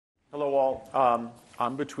all,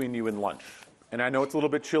 I'm between you and lunch. And I know it's a little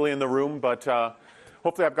bit chilly in the room, but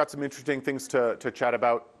hopefully I've got some interesting things to chat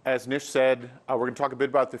about. As Nish said, we're going to talk a bit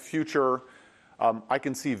about the future. I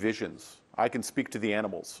can see visions. I can speak to the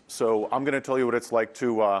animals. So I'm going to tell you what it's like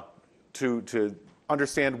to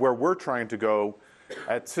understand where we're trying to go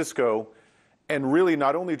at Cisco, and really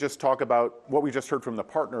not only just talk about what we just heard from the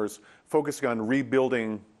partners, focusing on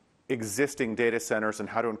rebuilding existing data centers and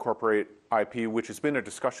how to incorporate IP, which has been a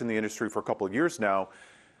discussion in the industry for a couple of years now,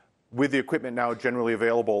 with the equipment now generally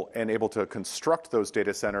available and able to construct those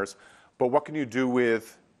data centers. But what can you do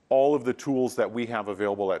with all of the tools that we have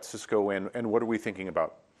available at Cisco, and what are we thinking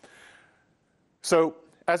about? So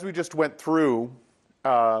as we just went through,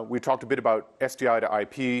 we talked a bit about SDI to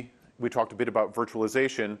IP, we talked a bit about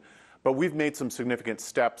virtualization, but we've made some significant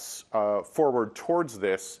steps forward towards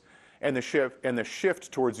this, and the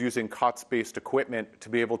shift towards using COTS-based equipment to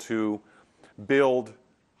be able to build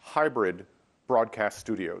hybrid broadcast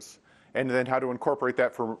studios, and then how to incorporate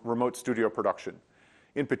that for remote studio production.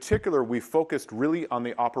 In particular, we focused really on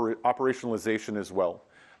the operationalization as well,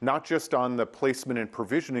 not just on the placement and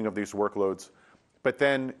provisioning of these workloads, but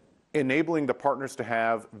then enabling the partners to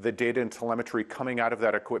have the data and telemetry coming out of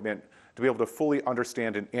that equipment to be able to fully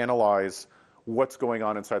understand and analyze what's going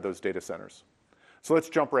on inside those data centers. So let's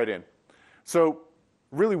jump right in. So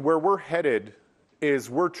really where we're headed is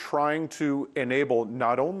we're trying to enable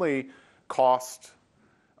not only cost,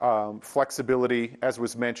 flexibility, as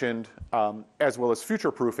was mentioned, as well as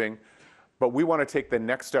future-proofing, but we want to take the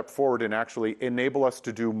next step forward and actually enable us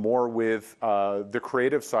to do more with the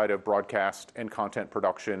creative side of broadcast and content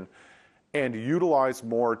production, and utilize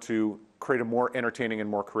more to create a more entertaining and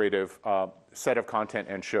more creative set of content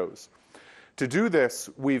and shows. To do this,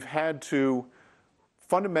 we've had to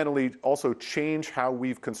fundamentally also change how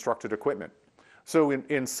we've constructed equipment. So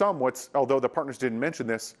in some, although the partners didn't mention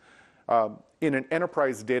this, in an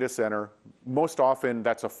enterprise data center, most often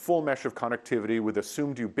that's a full mesh of connectivity with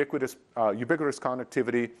assumed ubiquitous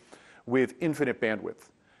connectivity with infinite bandwidth.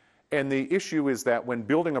 And the issue is that when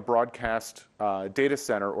building a broadcast data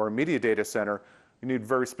center or a media data center, you need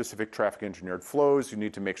very specific traffic engineered flows. You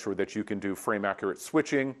need to make sure that you can do frame accurate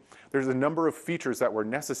switching. There's a number of features that were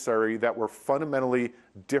necessary that were fundamentally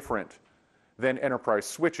different than enterprise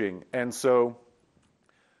switching. And so,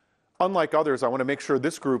 unlike others, I want to make sure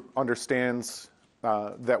this group understands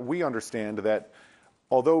that we understand that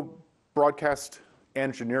although broadcast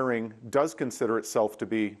engineering does consider itself to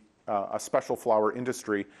be a special flower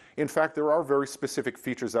industry, in fact, there are very specific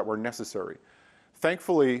features that were necessary.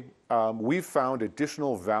 Thankfully, we've found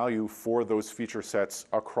additional value for those feature sets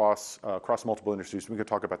across multiple industries. We can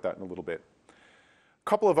talk about that in a little bit. A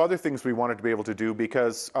couple of other things we wanted to be able to do,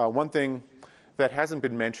 because one thing that hasn't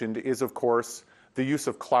been mentioned is, of course, the use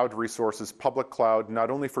of cloud resources, public cloud,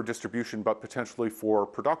 not only for distribution, but potentially for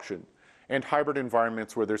production, and hybrid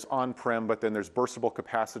environments where there's on-prem, but then there's burstable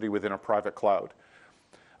capacity within a private cloud.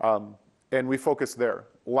 And we focus there.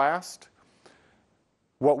 Last,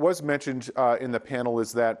 what was mentioned in the panel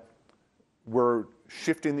is that we're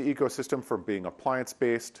shifting the ecosystem from being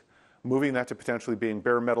appliance-based, moving that to potentially being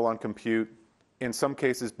bare metal on compute, in some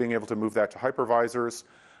cases being able to move that to hypervisors,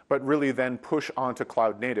 but really then push onto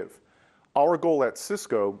cloud native. Our goal at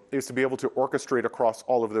Cisco is to be able to orchestrate across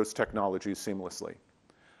all of those technologies seamlessly.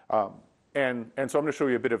 And so I'm going to show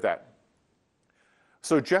you a bit of that.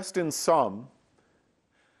 So just in sum,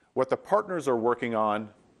 what the partners are working on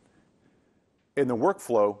in the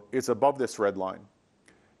workflow is above this red line.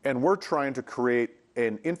 And we're trying to create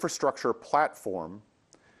an infrastructure platform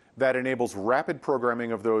that enables rapid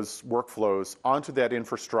programming of those workflows onto that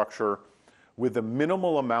infrastructure with the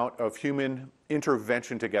minimal amount of human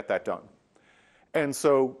intervention to get that done. And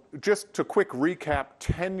so just to quick recap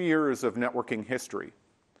 10 years of networking history,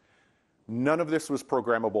 none of this was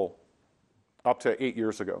programmable up to 8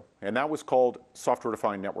 years ago, and that was called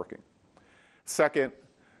software-defined networking. Second,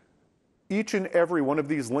 each and every one of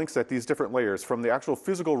these links at these different layers, from the actual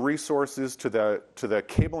physical resources to the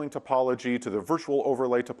cabling topology, to the virtual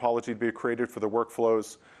overlay topology to be created for the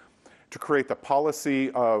workflows, to create the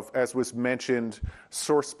policy of, as was mentioned,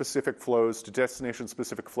 source-specific flows to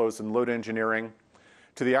destination-specific flows and load engineering,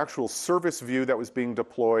 to the actual service view that was being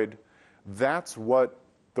deployed. That's what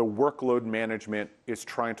the workload management is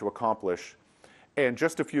trying to accomplish. And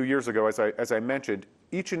just a few years ago, as I mentioned,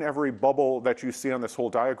 each and every bubble that you see on this whole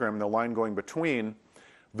diagram and the line going between,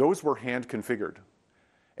 those were hand configured.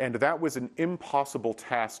 And that was an impossible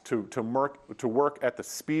task to work at the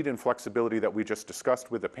speed and flexibility that we just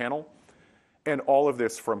discussed with the panel. And all of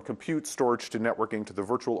this, from compute, storage, to networking, to the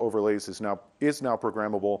virtual overlays, is now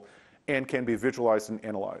programmable and can be visualized and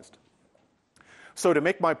analyzed. So to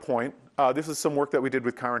make my point, this is some work that we did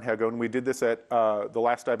with Karen Hego, and we did this at the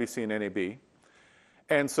last IBC and NAB.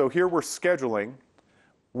 And so here we're scheduling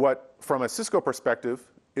what, from a Cisco perspective,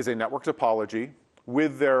 is a network topology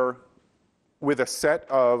with a set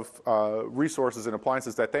of resources and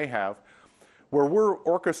appliances that they have, where we're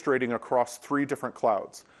orchestrating across 3 different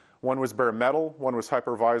clouds. One was bare metal, one was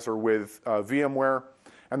hypervisor with VMware,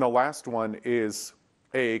 and the last one is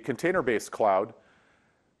a container-based cloud,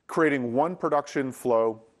 creating one production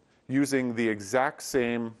flow using the exact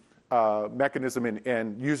same mechanism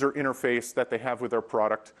and user interface that they have with their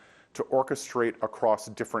product to orchestrate across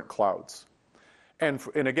different clouds. And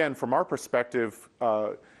again, from our perspective,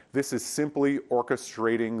 this is simply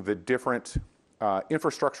orchestrating the different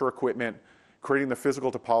infrastructure equipment, creating the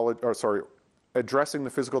physical topology, addressing the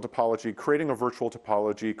physical topology, creating a virtual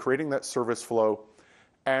topology, creating that service flow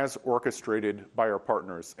as orchestrated by our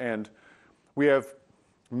partners. And we have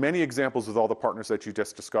many examples with all the partners that you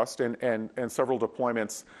just discussed and several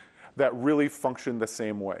deployments that really function the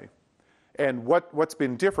same way. And what's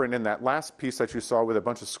been different in that last piece that you saw with a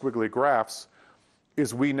bunch of squiggly graphs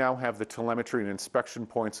is we now have the telemetry and inspection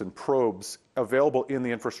points and probes available in the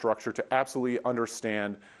infrastructure to absolutely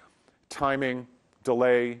understand timing,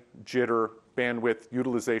 delay, jitter, bandwidth,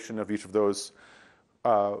 utilization of each of those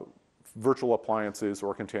virtual appliances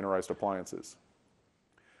or containerized appliances.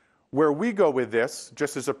 Where we go with this,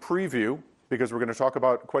 just as a preview, because we're going to talk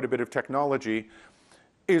about quite a bit of technology,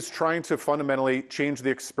 is trying to fundamentally change the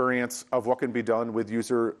experience of what can be done with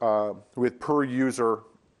per user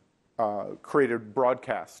created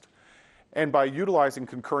broadcast. And by utilizing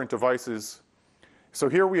concurrent devices, so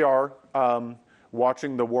here we are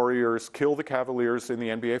watching the Warriors kill the Cavaliers in the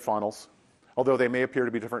NBA Finals. Although they may appear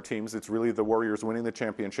to be different teams, it's really the Warriors winning the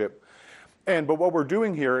championship. But what we're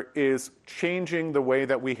doing here is changing the way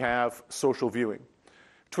that we have social viewing.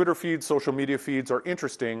 Twitter feeds, social media feeds are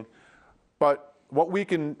interesting, but what we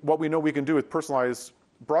know we can do with personalized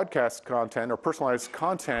broadcast content or personalized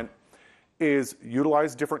content is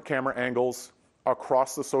utilize different camera angles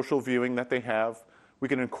across the social viewing that they have. We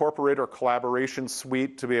can incorporate our collaboration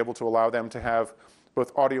suite to be able to allow them to have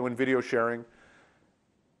both audio and video sharing,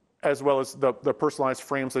 as well as the personalized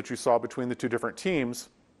frames that you saw between the 2 different teams,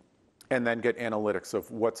 and then get analytics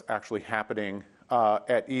of what's actually happening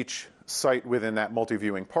at each site within that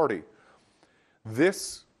multi-viewing party.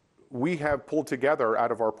 This we have pulled together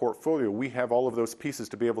out of our portfolio. We have all of those pieces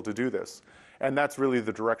to be able to do this. And that's really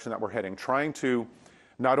the direction that we're heading, trying to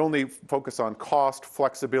not only focus on cost,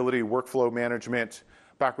 flexibility, workflow management,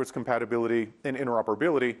 backwards compatibility, and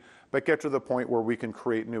interoperability, but get to the point where we can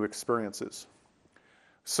create new experiences.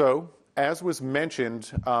 So, as was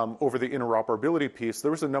mentioned over the interoperability piece,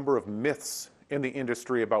 there was a number of myths in the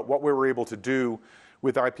industry about what we were able to do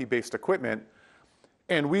with IP-based equipment.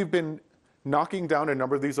 And we've been knocking down a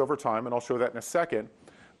number of these over time, and I'll show that in a second.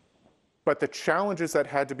 But the challenges that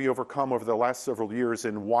had to be overcome over the last several years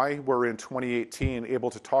and why we're in 2018 able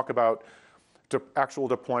to talk about actual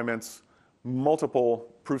deployments, multiple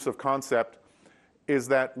proofs of concept, is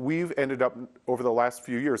that we've ended up, over the last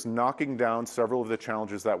few years, knocking down several of the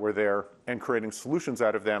challenges that were there and creating solutions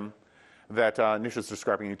out of them that Nish is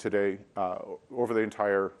describing you today over the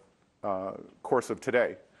entire course of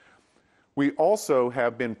today. We also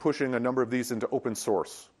have been pushing a number of these into open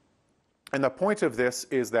source. And the point of this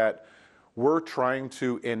is that we're trying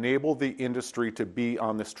to enable the industry to be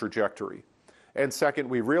on this trajectory. And second,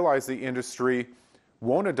 we realize the industry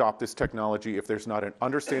won't adopt this technology if there's not an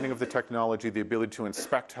understanding of the technology, the ability to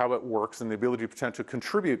inspect how it works, and the ability to potentially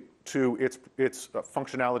contribute to its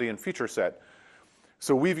functionality and feature set.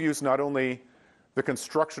 So we've used not only the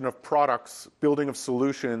construction of products, building of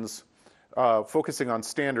solutions, focusing on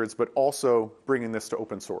standards, but also bringing this to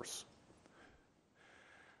open source.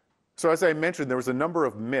 So as I mentioned, there was a number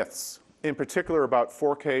of myths, in particular about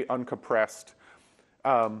 4K uncompressed,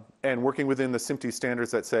 and working within the SMPTE standards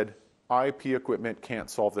that said IP equipment can't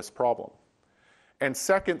solve this problem. And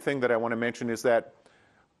second thing that I want to mention is that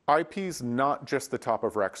IP is not just the top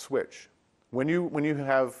of rack switch. When you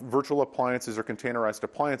have virtual appliances or containerized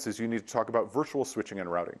appliances, you need to talk about virtual switching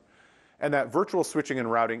and routing. And that virtual switching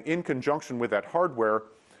and routing, in conjunction with that hardware,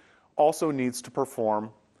 also needs to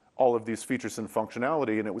perform all of these features and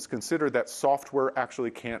functionality, and it was considered that software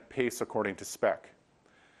actually can't pace according to spec.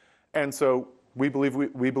 And so we believe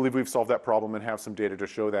we've solved that problem and have some data to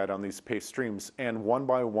show that on these pace streams. And one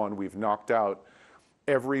by one, we've knocked out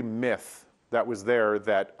every myth that was there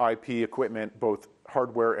that IP equipment, both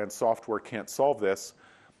hardware and software, can't solve this,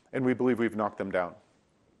 and we believe we've knocked them down.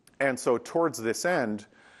 And so towards this end,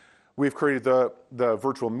 we've created the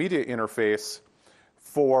virtual media interface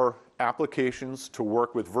for applications to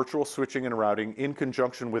work with virtual switching and routing in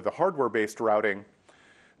conjunction with the hardware-based routing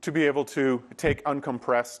to be able to take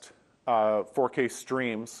uncompressed 4K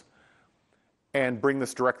streams and bring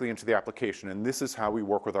this directly into the application. And this is how we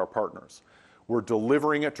work with our partners. We're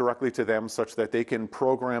delivering it directly to them such that they can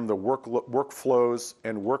program the workflows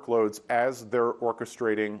and workloads as they're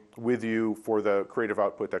orchestrating with you for the creative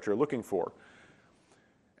output that you're looking for.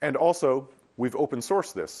 And also, we've open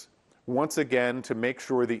sourced this, once again, to make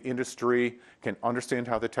sure the industry can understand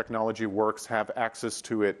how the technology works, have access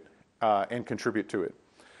to it, and contribute to it.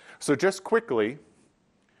 So just quickly,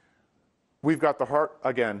 we've got the heart,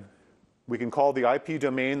 again, we can call the IP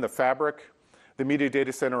domain the fabric, the media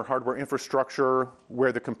data center hardware infrastructure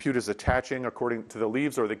where the compute is attaching according to the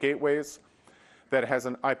leaves or the gateways that has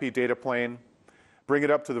an IP data plane, bring it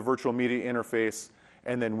up to the virtual media interface,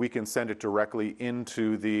 and then we can send it directly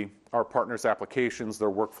into our partners' applications, their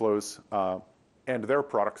workflows, and their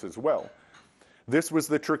products as well. This was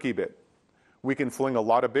the tricky bit. We can fling a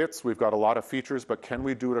lot of bits, we've got a lot of features, but can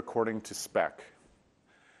we do it according to spec?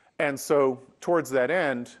 And so towards that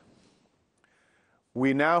end,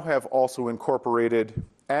 we now have also incorporated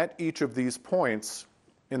at each of these points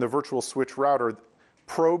in the virtual switch router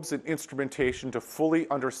probes and instrumentation to fully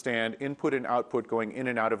understand input and output going in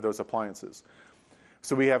and out of those appliances.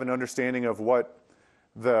 So we have an understanding of what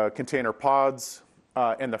the container pods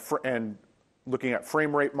and looking at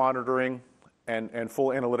frame rate monitoring and full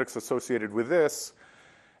analytics associated with this.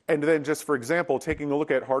 And then just for example, taking a look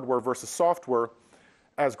at hardware versus software,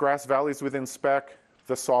 as Grass Valley is within spec,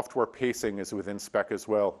 the software pacing is within spec as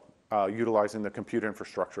well, utilizing the compute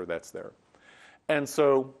infrastructure that's there. And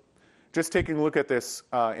so just taking a look at this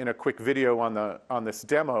in a quick video on this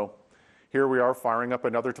demo, here we are firing up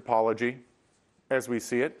another topology as we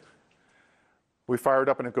see it. We fire it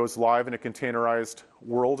up and it goes live in a containerized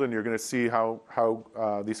world, and you're going to see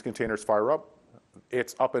how these containers fire up.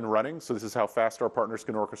 It's up and running, so this is how fast our partners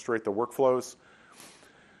can orchestrate the workflows.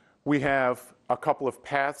 We have a couple of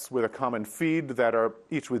paths with a common feed that are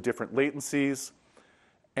each with different latencies,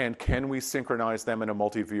 and can we synchronize them in a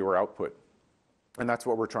multi-viewer output? And that's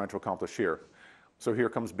what we're trying to accomplish here. So here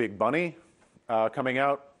comes Big Bunny coming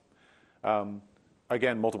out.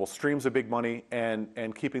 Again, multiple streams of Big Bunny,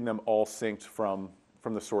 and keeping them all synced from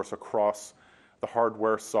the source across the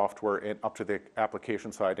hardware, software, and up to the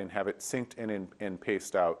application side, and have it synced in and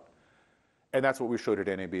paced out. And that's what we showed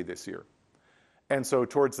at NAB this year. And so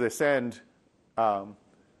towards this end,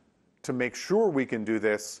 to make sure we can do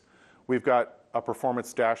this, we've got a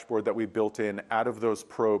performance dashboard that we built in out of those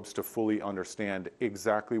probes to fully understand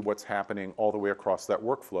exactly what's happening all the way across that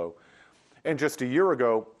workflow. And just a year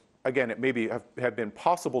ago, again, it maybe have been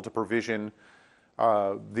possible to provision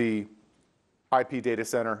the IP data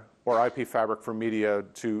center or IP fabric for media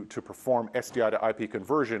to perform SDI to IP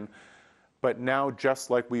conversion. But now, just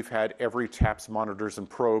like we've had every TAPS monitors and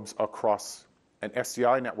probes across an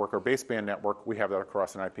SDI network or baseband network, we have that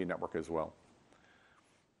across an IP network as well.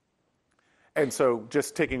 And so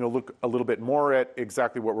just taking a look a little bit more at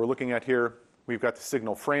exactly what we're looking at here, we've got the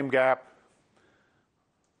signal frame gap,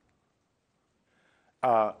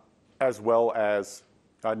 as well as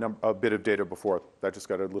a bit of data before. That just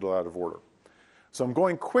got a little out of order. So I'm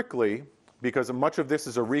going quickly because much of this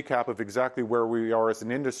is a recap of exactly where we are as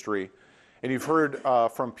an industry. And you've heard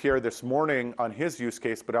from Pierre this morning on his use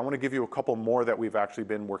case, but I want to give you a couple more that we've actually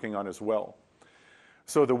been working on as well.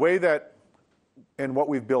 So the way that and what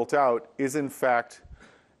we've built out is in fact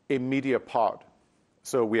a media pod.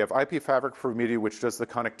 So we have IP fabric for media, which does the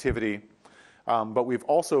connectivity, but we've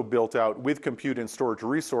also built out with compute and storage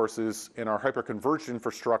resources in our hyperconverged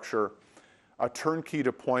infrastructure a turnkey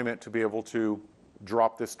deployment to be able to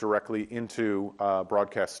drop this directly into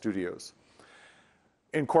broadcast studios.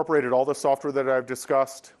 Incorporated all the software that I've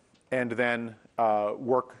discussed, and then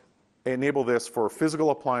enable this for physical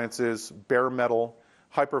appliances, bare metal,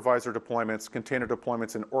 hypervisor deployments, container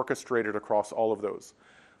deployments, and orchestrated across all of those.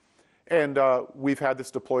 And we've had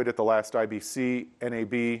this deployed at the last IBC,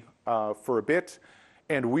 NAB for a bit,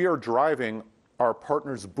 and we are driving our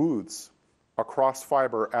partners' booths across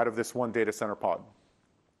fiber out of this one data center pod.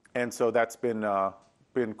 And so that's been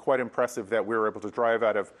quite impressive that we were able to drive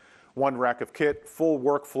out of one rack of kit, full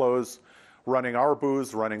workflows, running our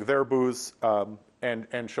booths, running their booths,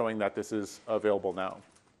 and showing that this is available now.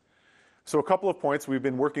 So a couple of points. We've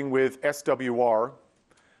been working with SWR,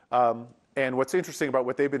 and what's interesting about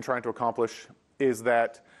what they've been trying to accomplish is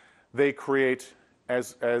that they create,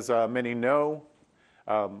 as many know,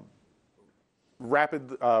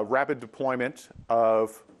 rapid deployment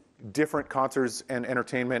of different concerts and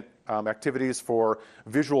entertainment activities for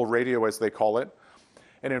visual radio, as they call it.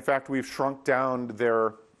 And in fact, we've shrunk down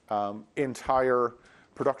their entire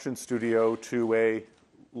production studio to a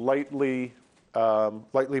lightly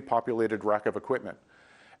populated rack of equipment.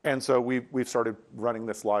 And so we've started running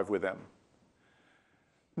this live with them.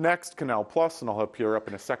 Next, Canal Plus, and I'll have Pierre up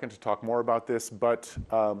in a second to talk more about this, but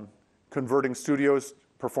converting studios,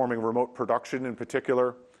 performing remote production in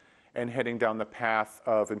particular, and heading down the path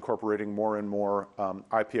of incorporating more and more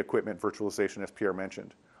IP equipment virtualization, as Pierre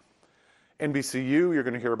mentioned. NBCU, you're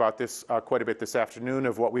going to hear about this quite a bit this afternoon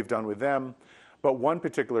of what we've done with them, but one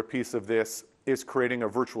particular piece of this is creating a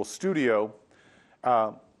virtual studio.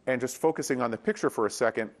 And just focusing on the picture for a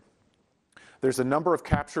second, there's a number of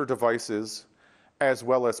capture devices as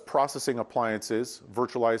well as processing appliances,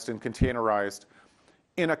 virtualized and containerized,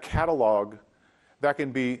 in a catalog that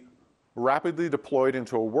can be rapidly deployed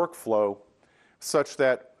into a workflow such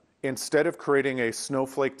that instead of creating a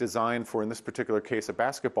snowflake design for, in this particular case, a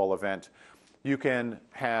basketball event, you can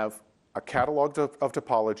have a catalog of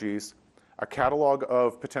topologies, a catalog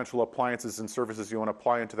of potential appliances and services you want to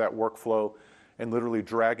apply into that workflow, and literally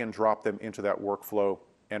drag and drop them into that workflow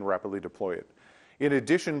and rapidly deploy it. In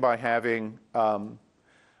addition, by having an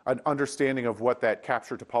understanding of what that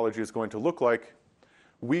capture topology is going to look like,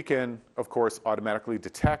 we can, of course, automatically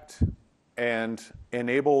detect and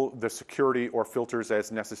enable the security or filters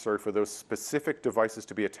as necessary for those specific devices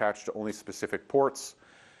to be attached to only specific ports,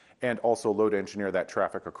 and also load engineer that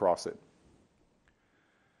traffic across it.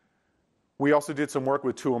 We also did some work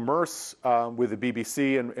with 2Immerse with the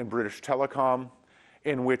BBC and British Telecom,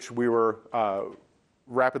 in which we were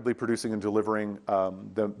rapidly producing and delivering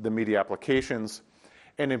the media applications,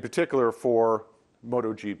 and in particular for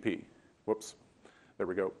MotoGP. Whoops, there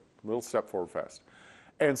we go, a little step forward fast.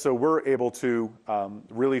 And so we're able to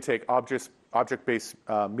really take object-based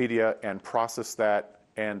media and process that,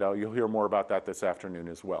 and you'll hear more about that this afternoon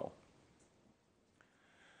as well.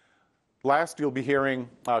 Last, you'll be hearing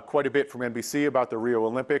quite a bit from NBC about the Rio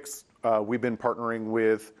Olympics. We've been partnering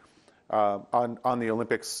with on the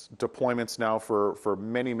Olympics deployments now for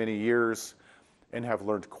many, many years, and have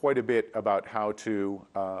learned quite a bit about how to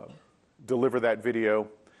deliver that video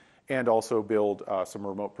and also build some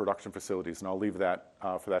remote production facilities. And I'll leave that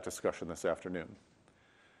for that discussion this afternoon.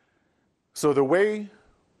 So the way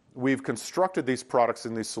we've constructed these products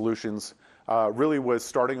and these solutions really was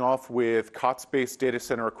starting off with COTS-based data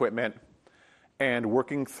center equipment and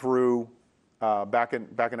working through back in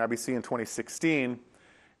IBC in 2016,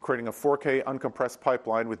 creating a 4K uncompressed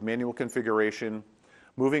pipeline with manual configuration,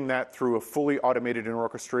 moving that through a fully automated and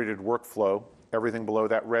orchestrated workflow, everything below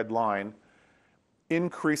that red line,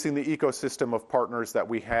 increasing the ecosystem of partners that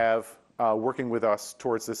we have working with us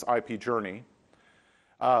towards this IP journey,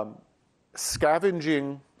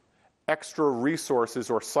 scavenging extra resources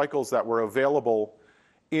or cycles that were available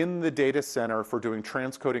in the data center for doing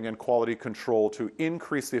transcoding and quality control to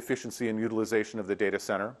increase the efficiency and utilization of the data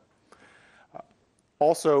center.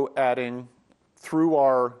 Also adding, through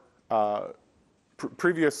our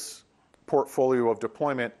previous portfolio of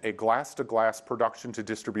deployment, a glass-to-glass production to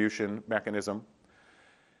distribution mechanism,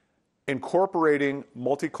 incorporating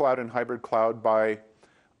multi-cloud and hybrid cloud by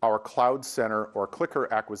our Cloud Center or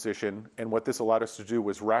Clicker acquisition, and what this allowed us to do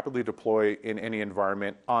was rapidly deploy in any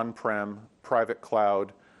environment, on-prem, private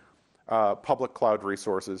cloud, public cloud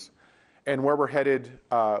resources. And where we're headed,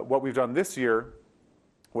 what we've done this year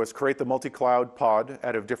was create the multi-cloud pod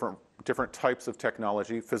out of different types of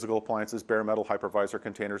technology, physical appliances, bare metal, hypervisor,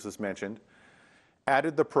 containers as mentioned,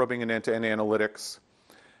 added the probing and end-to-end analytics,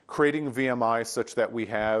 creating VMI such that we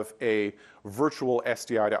have a virtual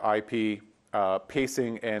SDI to IP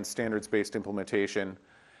pacing and standards-based implementation,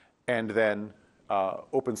 and then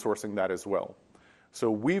open sourcing that as well. So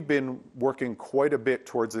we've been working quite a bit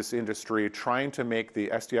towards this industry, trying to make the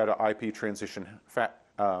SDI to IP transition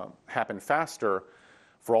happen faster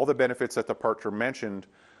for all the benefits that the partner mentioned,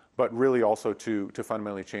 but really also to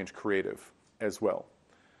fundamentally change creative as well.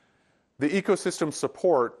 The ecosystem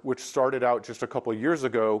support, which started out just a couple of years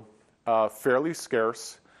ago, fairly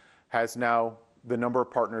scarce, has now the number of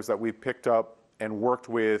partners that we've picked up and worked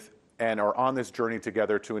with and are on this journey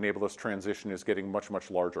together to enable this transition is getting much, much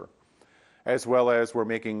larger. As well as we're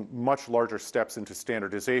making much larger steps into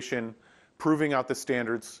standardization, proving out the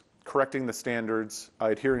standards, correcting the standards,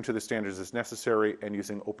 adhering to the standards as necessary, and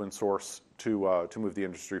using open source to move the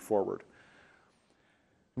industry forward.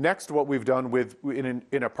 Next, what we've done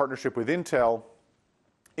in a partnership with Intel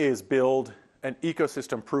is build an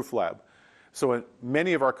ecosystem proof lab. So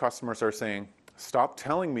many of our customers are saying, stop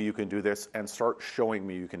telling me you can do this and start showing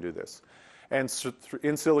me you can do this. And so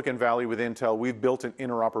in Silicon Valley with Intel, we've built an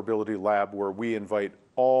interoperability lab where we invite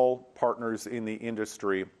all partners in the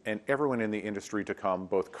industry and everyone in the industry to come,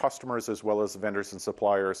 both customers as well as vendors and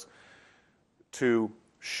suppliers, to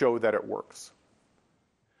show that it works.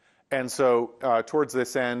 And so towards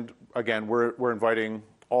this end, again, we're inviting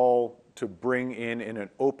all to bring in an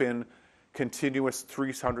open, continuous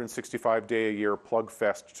 365-day-a-year plug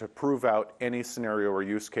fest to prove out any scenario or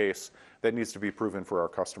use case that needs to be proven for our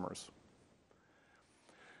customers.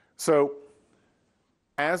 So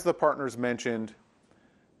as the partners mentioned,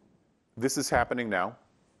 this is happening now,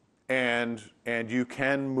 and you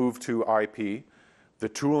can move to IP. The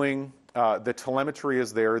tooling, the telemetry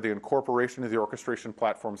is there. The incorporation of the orchestration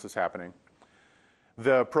platforms is happening.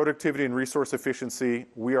 The productivity and resource efficiency,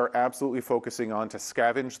 we are absolutely focusing on to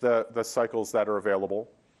scavenge the cycles that are available,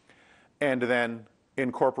 and then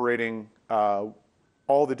incorporating all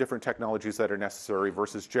the different technologies that are necessary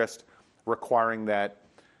versus just requiring that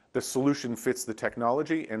the solution fits the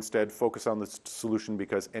technology. Instead, focus on the solution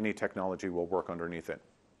because any technology will work underneath it.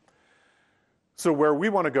 So where we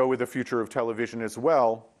want to go with the future of television as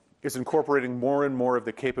well is incorporating more and more of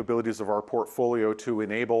the capabilities of our portfolio to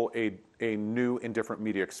enable a new and different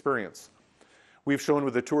media experience. We've shown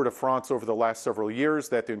with the Tour de France over the last several years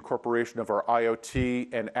that the incorporation of our IoT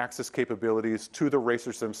and access capabilities to the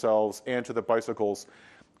racers themselves and to the bicycles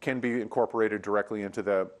can be incorporated directly into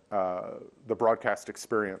the broadcast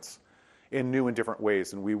experience in new and different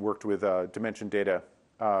ways. And we worked with Dimension Data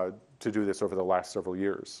to do this over the last several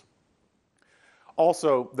years.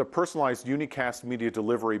 Also, the personalized unicast media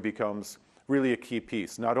delivery becomes really a key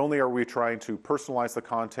piece. Not only are we trying to personalize the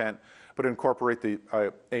content, but incorporate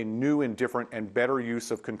a new and different and better use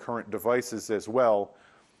of concurrent devices as well.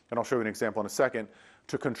 And I'll show you an example in a second,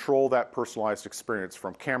 to control that personalized experience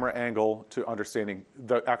from camera angle to understanding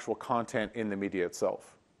the actual content in the media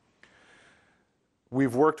itself.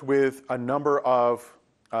 We've worked with a number of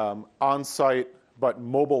on-site but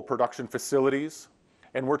mobile production facilities,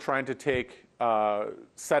 and we're trying to take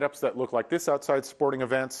setups that look like this outside sporting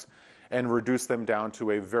events and reduce them down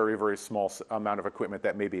to a very, very small amount of equipment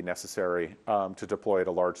that may be necessary to deploy at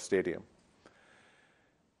a large stadium.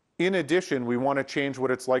 In addition, we want to change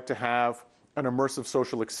what it's like to have an immersive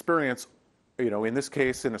social experience, in this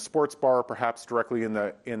case in a sports bar, perhaps directly in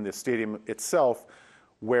the stadium itself,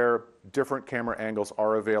 where different camera angles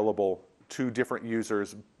are available to different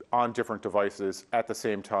users on different devices at the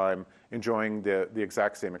same time, enjoying the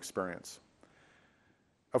exact same experience.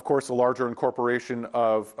 Of course, a larger incorporation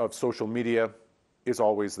of social media is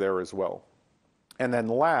always there as well. And then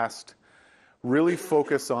last, really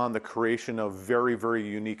focus on the creation of very, very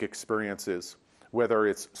unique experiences, whether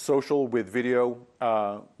it's social with video,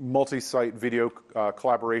 multi-site video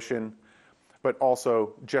collaboration, but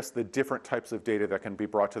also just the different types of data that can be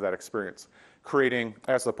brought to that experience, creating,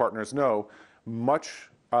 as the partners know, much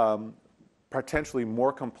potentially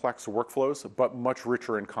more complex workflows, but much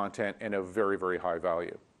richer in content and of very, very high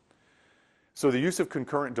value. So the use of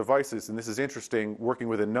concurrent devices, and this is interesting, working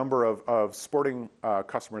with a number of sporting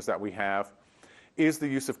customers that we have, is the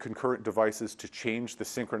use of concurrent devices to change the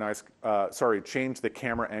change the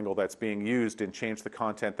camera angle that's being used and change the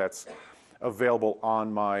content that's available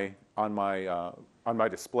on my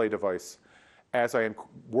display device as I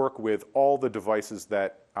work with all the devices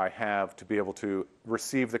that I have to be able to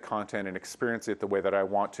receive the content and experience it the way that I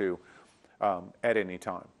want to at any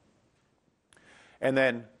time. And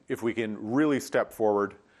then if we can really step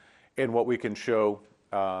forward, and what we can show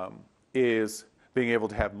is being able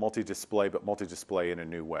to have multi-display, but multi-display in a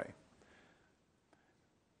new way.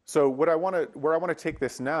 So where I want to take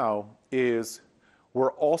this now is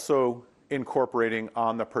we're also incorporating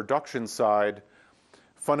on the production side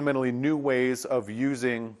fundamentally new ways of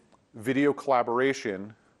using video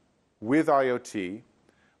collaboration with IoT,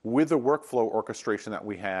 with the workflow orchestration that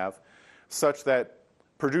we have, such that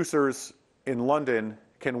producers in London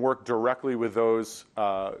can work directly with those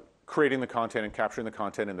creating the content and capturing the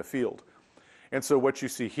content in the field. And so what you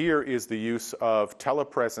see here is the use of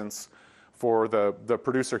telepresence for the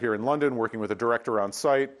producer here in London, working with a director on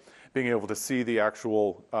site, being able to see the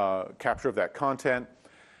actual capture of that content.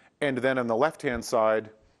 And then on the left-hand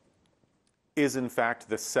side is in fact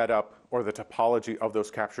the setup or the topology of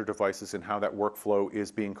those capture devices and how that workflow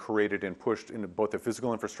is being created and pushed into both the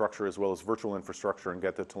physical infrastructure as well as virtual infrastructure and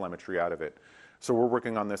get the telemetry out of it. So we're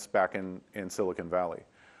working on this back in Silicon Valley.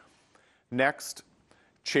 Next,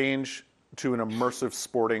 change to an immersive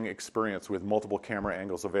sporting experience with multiple camera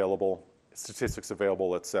angles available, statistics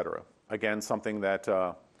available, et cetera. Again, something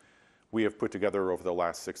that we have put together over the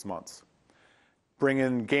last 6 months. Bring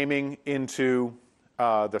in gaming into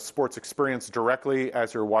the sports experience directly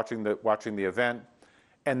as you're watching the event,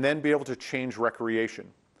 and then be able to change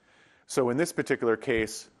recreation. So in this particular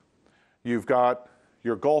case, you've got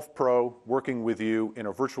your golf pro working with you in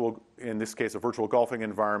a virtual, in this case, a virtual golfing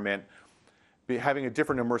environment, having a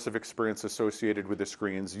different immersive experience associated with the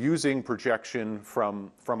screens, using projection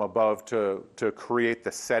from above to create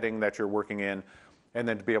the setting that you're working in, and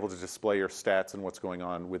then to be able to display your stats and what's going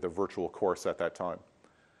on with a virtual course at that time.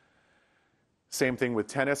 Same thing with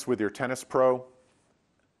tennis, with your tennis pro.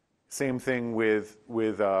 Same thing with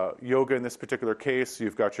yoga in this particular case.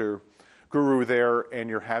 You've got your guru there, and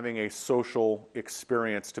you're having a social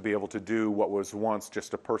experience to be able to do what was once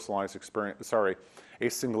just a personalized experience, a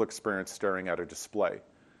single experience staring at a display.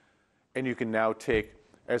 And you can now take,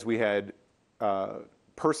 as we had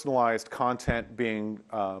personalized content being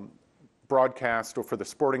broadcast or for the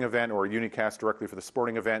sporting event or unicast directly for the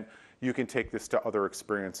sporting event, you can take this to other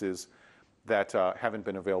experiences that haven't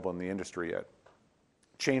been available in the industry yet.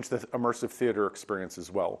 Change the immersive theater experience as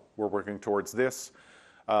well. We're working towards this,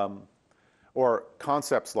 or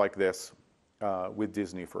concepts like this with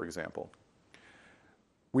Disney, for example.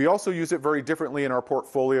 We also use it very differently in our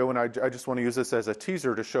portfolio, and I just want to use this as a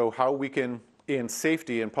teaser to show how we can, in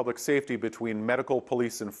safety and public safety between medical,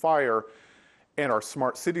 police, and fire, and our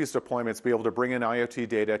smart cities deployments, be able to bring in IoT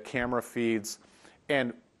data, camera feeds,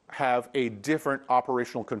 and have a different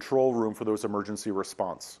operational control room for those emergency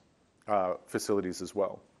response facilities as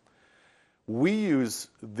well. We use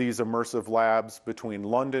these immersive labs between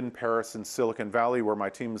London, Paris, and Silicon Valley, where my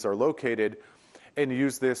teams are located, and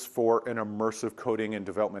use this for an immersive coding and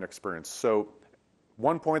development experience. So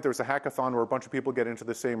one point, there was a hackathon where a bunch of people get into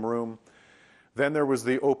the same room. Then there was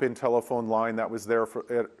the open telephone line that was there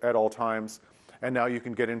at all times. And now you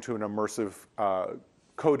can get into an immersive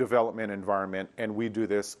co-development environment, and we do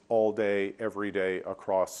this all day, every day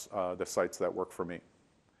across the sites that work for me.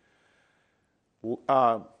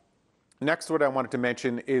 Next, what I wanted to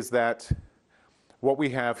mention is that what we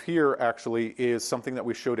have here actually is something that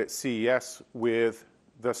we showed at CES with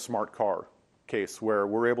the smart car case, where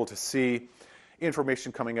we're able to see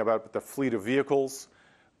information coming about the fleet of vehicles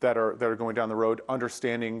that are going down the road,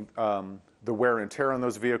 understanding the wear and tear on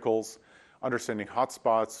those vehicles, understanding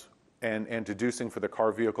hotspots, and deducing for the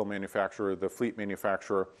car vehicle manufacturer, the fleet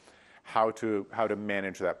manufacturer, how to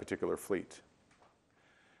manage that particular fleet.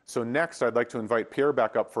 So next, I'd like to invite Pierre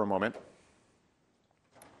back up for a moment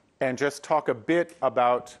and just talk a bit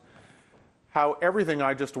about how everything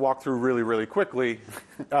I just walked through really, really quickly,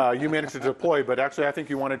 you managed to deploy, but actually I think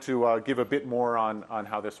you wanted to give a bit more on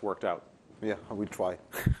how this worked out. Yeah, I will try.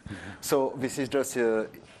 So this is just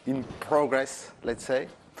in progress, let's say.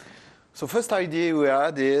 So first idea we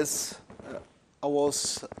had is,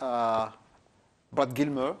 Brad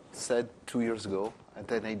Gilmer said 2 years ago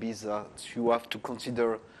at NAB that you have to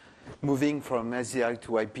consider moving from SDI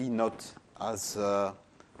to IP not as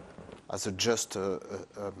just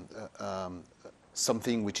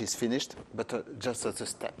something which is finished, but just as a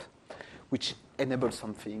step, which enables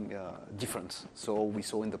something different. So we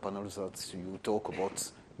saw in the panels that you talk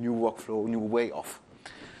about new workflow, new way of.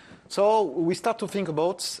 So we start to think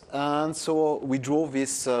about, and so we draw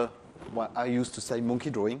this, what I used to say monkey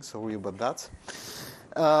drawing, sorry about that.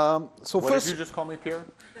 So what first, did you just call me, Pierre?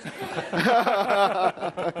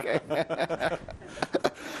 Okay.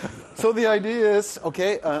 So the idea is,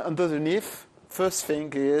 okay, underneath, first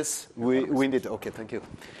thing is we need, okay, thank you.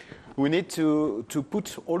 We need to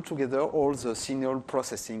put all together all the signal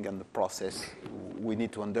processing and the process we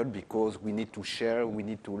need to handle, because we need to share, we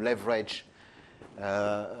need to leverage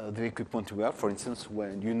the equipment we have. For instance,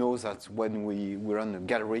 when you know that when we run a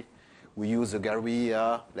gallery, we use a gallery,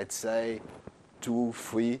 let's say, 2,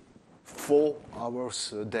 3, 4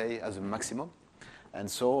 hours a day as a maximum. And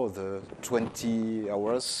so the 20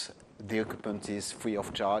 hours, the equipment is free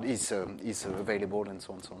of charge, is available, and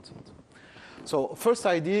so on, so on, so on. So first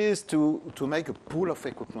idea is to make a pool of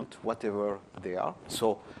equipment, whatever they are.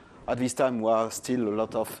 So at this time, we have still a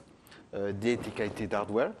lot of dedicated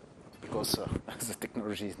hardware, because the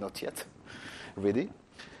technology is not yet ready.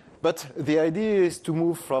 But the idea is to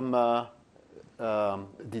move from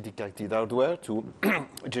dedicated hardware to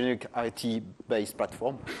generic IT-based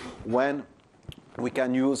platform, when we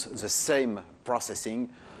can use the same processing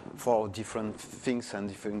for different things and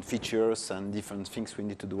different features and different things we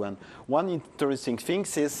need to do. And one interesting thing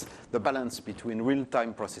is the balance between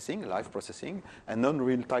real-time processing, live processing, and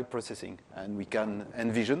non-real-time processing. And we can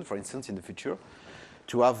envision, for instance, in the future,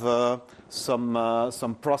 to have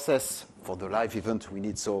some process for the live event. We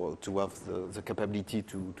need to have the capability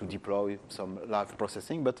to deploy some live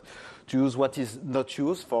processing, but to use what is not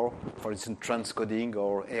used for instance, transcoding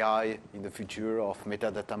or AI in the future of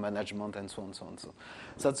metadata management and so on. So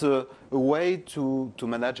that's a way to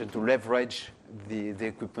manage and to leverage the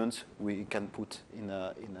equipment we can put in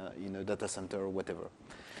a data center or whatever.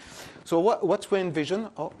 So what we envision?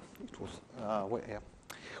 Oh, it was yeah.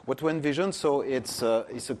 What we envision? So it's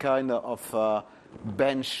a kind of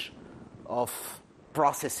bench of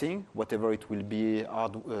processing, whatever it will be,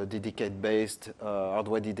 dedicated based,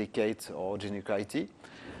 hardware dedicated, or generic IT,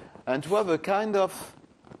 and to have a kind of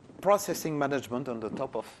processing management on the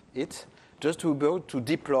top of it, just to be able to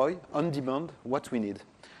deploy on demand what we need.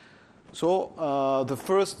 So the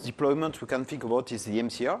first deployment we can think about is the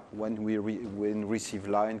MCR, when we receive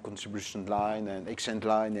line, contribution line, and exchange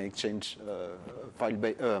line, and exchange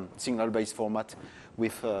signal-based format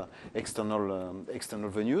with external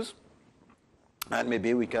venues. And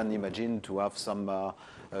maybe we can imagine to have some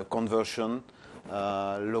conversion,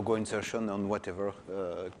 logo insertion, and whatever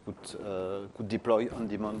could deploy on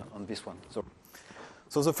demand on this one.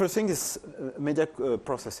 So the first thing is media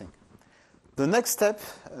processing. The next step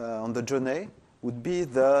on the journey would be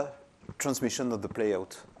the transmission of the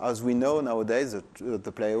playout. As we know nowadays,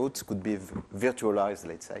 the playout could be virtualized,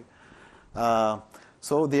 let's say.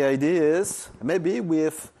 So the idea is maybe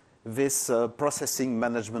with this processing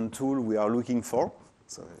management tool we are looking for,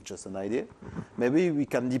 so just an idea, maybe we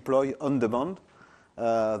can deploy on demand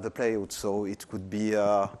the playout. So it could be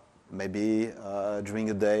maybe during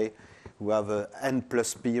a day we have a N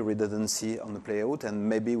plus P redundancy on the playout, and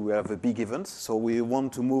maybe we have a big event. So we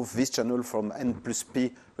want to move this channel from N plus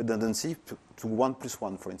P redundancy to 1 plus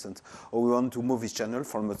 1, for instance. Or we want to move this channel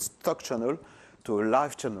from a stock channel to a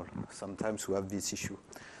live channel. Sometimes we have this issue.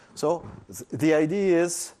 So the idea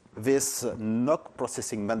is this NOC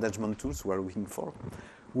processing management tools we are looking for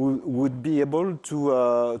would be able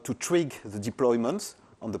to trigger the deployments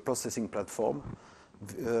on the processing platform,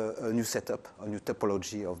 a new setup, a new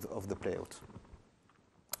topology of the playout.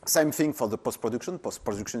 Same thing for the post-production.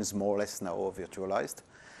 Post-production is more or less now virtualized.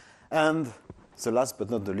 And the last but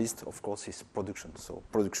not the least, of course, is production. So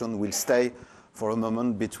production will stay for a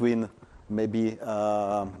moment between maybe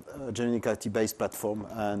a generic IT-based platform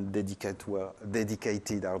and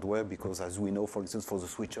dedicated hardware, because as we know, for instance, for the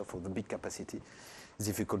switcher, for the big capacity, it's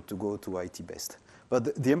difficult to go to IT-based.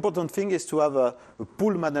 But the important thing is to have a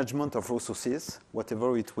pool management of resources,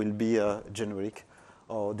 whatever it will be generic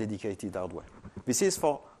or dedicated hardware. This is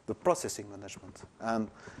for the processing management. And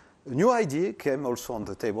a new idea came also on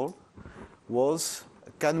the table was,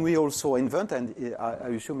 can we also invent, and I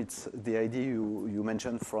assume it's the idea you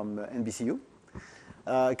mentioned from NBCU,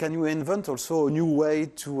 can you invent also a new way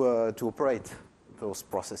to operate those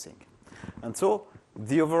processing? And so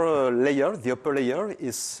the upper layer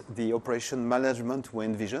is the operation management we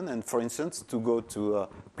envision. And for instance, to go to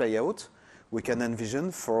playout, we can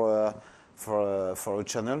envision for a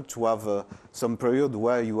channel to have some period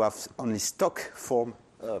where you have only stock form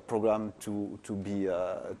program to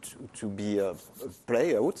be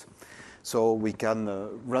play out, so we can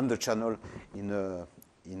run the channel in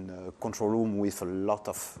a control room with a lot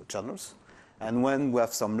of channels, and when we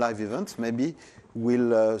have some live event, maybe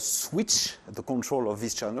we'll switch the control of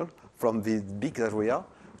this channel from the big area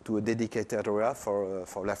to a dedicated area for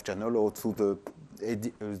live channel, or to the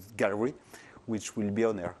gallery, which will be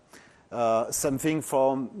on air. Something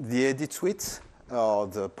from the edit suite or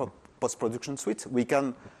the post-production suite, we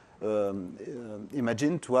can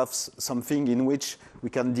imagine to have something in which we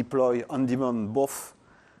can deploy on demand both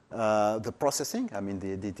the processing, I mean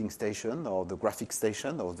the editing station or the graphic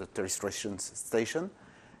station or the terrestrial station,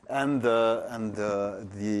 and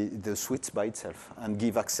the suite by itself, and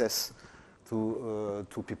give access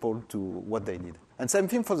to people to what they need. And same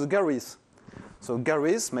thing for the galleries. So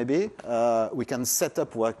galleries, maybe we can set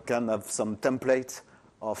up what can have some template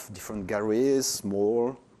of different galleries,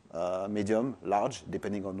 small, medium, large,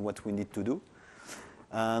 depending on what we need to do.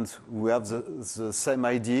 And we have the same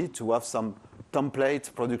idea to have some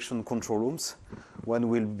template production control rooms when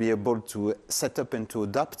we'll be able to set up and to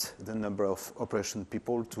adapt the number of operation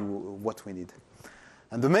people to what we need.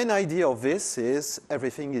 And the main idea of this is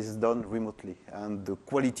everything is done remotely, and the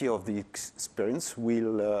quality of the experience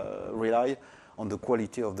will rely on the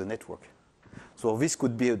quality of the network. So this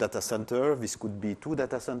could be a data center, this could be 2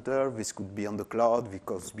 data centers, this could be on the cloud, this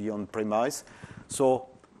could be on premise. So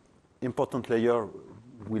important layer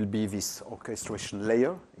will be this orchestration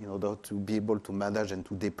layer in order to be able to manage and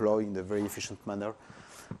to deploy in a very efficient manner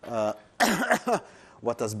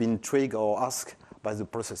what has been triggered or asked by the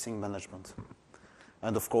processing management.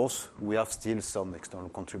 And of course, we have still some external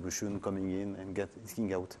contribution coming in and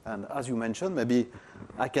getting out. And as you mentioned, maybe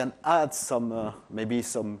I can add some, maybe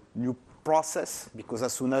some new process, because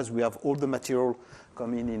as soon as we have all the material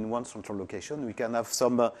coming in one central location, we can have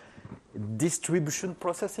some distribution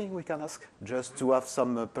processing, we can ask, just to have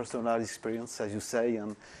some personal experience, as you say,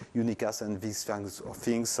 and uniqueness and these kinds of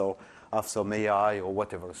things, or have some AI or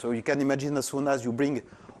whatever. So you can imagine as soon as you bring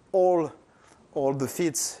all the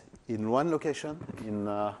feeds in one location, in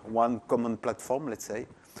one common platform, let's say,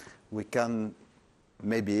 we can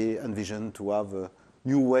maybe envision to have a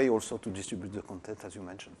new way also to distribute the content, as you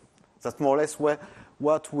mentioned. That's more or less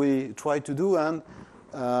what we try to do. And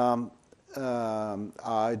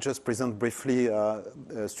I just present briefly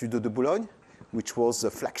Studio de Boulogne, which was the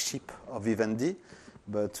flagship of Vivendi.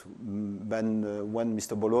 But when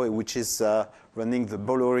Mr. Bolloré, which is running the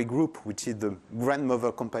Bolloré Group, which is the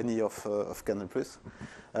grandmother company of Canal+,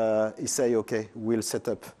 he say, okay, we'll set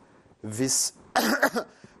up these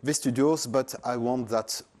studios, but I want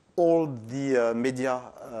that all the media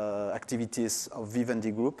activities of Vivendi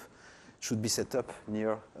Group should be set up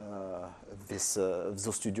near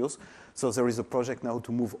those studios. So there is a project now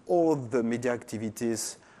to move all the media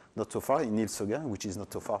activities not so far in Ile-Seguin, which is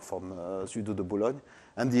not so far from Studio de Boulogne.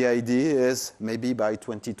 And the idea is maybe by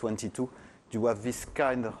 2022 to have this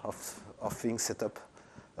kind of thing set up,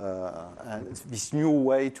 and this new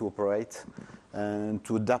way to operate and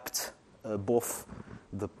to adapt both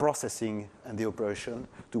the processing and the operation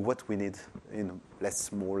to what we need in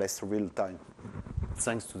more or less real time,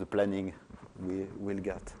 thanks to the planning we will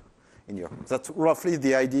get in Europe. That's roughly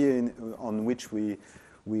the idea on which we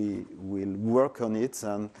will work on it,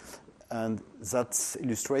 and that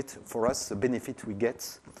illustrates for us the benefit we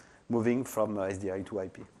get moving from SDI to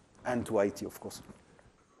IP and to IT, of course.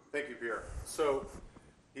 Thank you, Pierre. So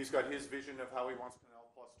he's got his vision of how he wants Canal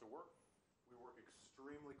Plus to work. We work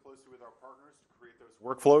extremely closely with our partners to create those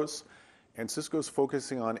workflows, and Cisco's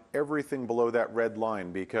focusing on everything below that red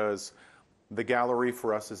line, because the gallery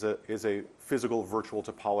for us is a physical virtual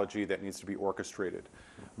topology that needs to be orchestrated.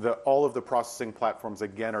 All of the processing platforms,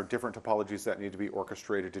 again, are different topologies that need to be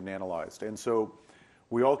orchestrated and analyzed. And so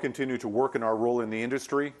we all continue to work in our role in the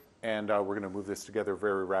industry, and we're going to move this together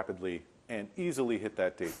very rapidly and easily hit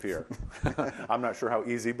that date, Pierre. I'm not sure how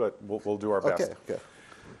easy, but we'll do our best. Okay.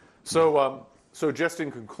 So just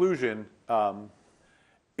in conclusion,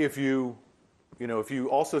 if you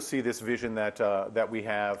also see this vision that we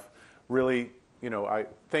have, really, I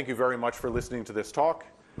thank you very much for listening to this talk,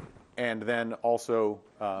 and then also,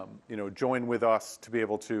 join with us to be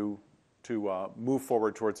able to move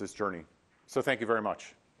forward towards this journey. So thank you very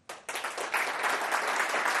much.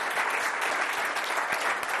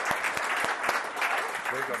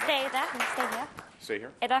 Stay there. Stay here. Stay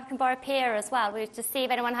here. If I can borrow Pierre as well, we'll just see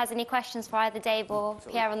if anyone has any questions for either Dave or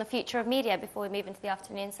Pierre on the future of media before we move into the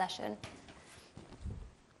afternoon session.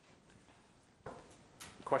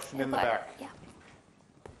 Question in the back. Yeah.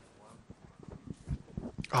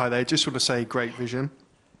 Hi there. Just want to say great vision.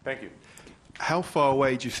 Thank you. How far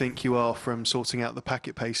away do you think you are from sorting out the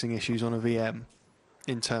packet pacing issues on a VM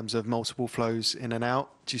in terms of multiple flows in and out?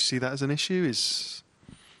 Do you see that as an issue?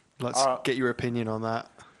 Let's get your opinion on that.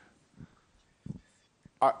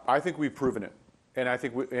 I think we've proven it, and I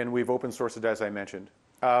think we've open sourced it, as I mentioned.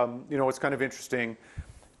 It's kind of interesting.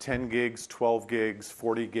 10 gigs, 12 gigs,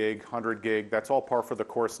 40 gig, 100 gig, that's all par for the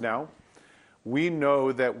course now. We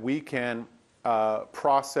know that we can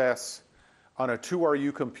process on a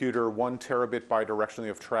 2RU computer 1 terabit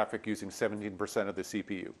bidirectionally of traffic using 17% of the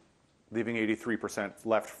CPU, leaving 83%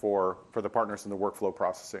 left for the partners in the workflow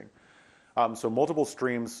processing. So multiple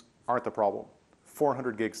streams aren't the problem.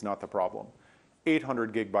 400 gigs not the problem.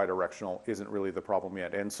 800 gig bidirectional isn't really the problem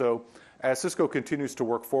yet. And so as Cisco continues to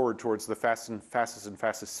work forward towards the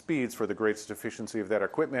fastest speeds for the greatest efficiency of that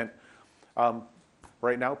equipment,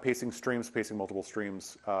 right now pacing multiple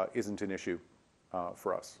streams isn't an issue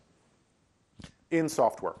for us in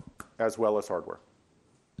software as well as hardware.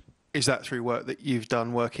 Is that through work that you've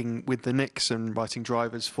done working with the NICs and writing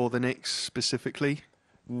drivers for the NICs specifically?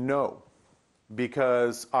 No,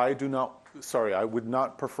 because I would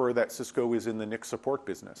not prefer that Cisco is in the NIC support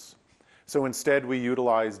business. So instead we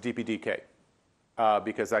utilize DPDK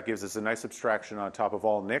because that gives us a nice abstraction on top of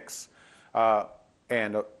all NICs,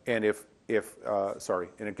 and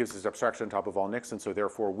it gives us abstraction on top of all NICs, and so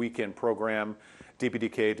therefore we can program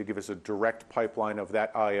DPDK to give us a direct pipeline of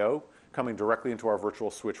that I/O coming directly into our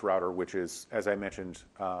virtual switch router, which is, as I mentioned,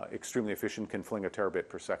 extremely efficient, can fling a terabit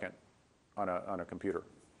per second on a computer.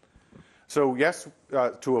 So yes,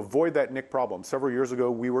 to avoid that NIC problem, several years ago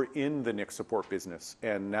we were in the NIC support business,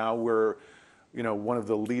 and now we're one of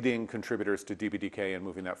the leading contributors to DBDK and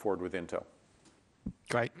moving that forward with Intel.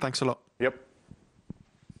 Great. Thanks a lot. Yep.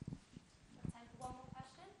 Time for one more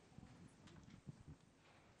question.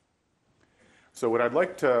 So what I'd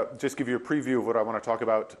like to just give you a preview of what I want to talk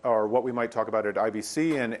about, or what we might talk about at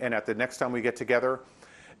IBC and at the next time we get together,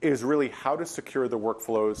 is really how to secure the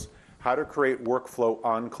workflows, how to create workflow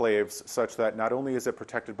enclaves such that not only is it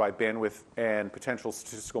protected by bandwidth and potential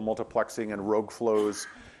statistical multiplexing and rogue flows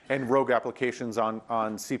and rogue applications on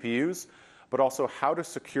CPUs, but also how to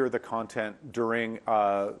secure the content during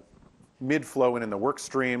mid-flow and in the work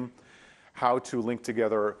stream, how to link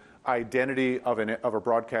together identity of a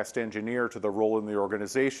broadcast engineer to the role in the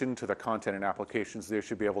organization, to the content and applications they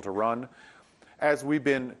should be able to run. As we've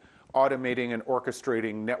been automating and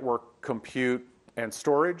orchestrating network compute and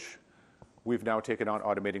storage, we've now taken on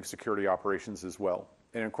automating security operations as well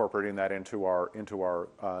and incorporating that into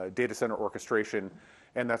our data center orchestration,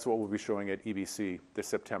 and that's what we'll be showing at EBC this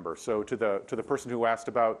September. So to the person who asked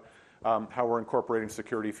about how we're incorporating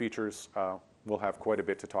security features, we'll have quite a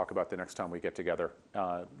bit to talk about the next time we get together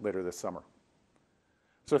later this summer.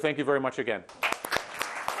 So thank you very much again.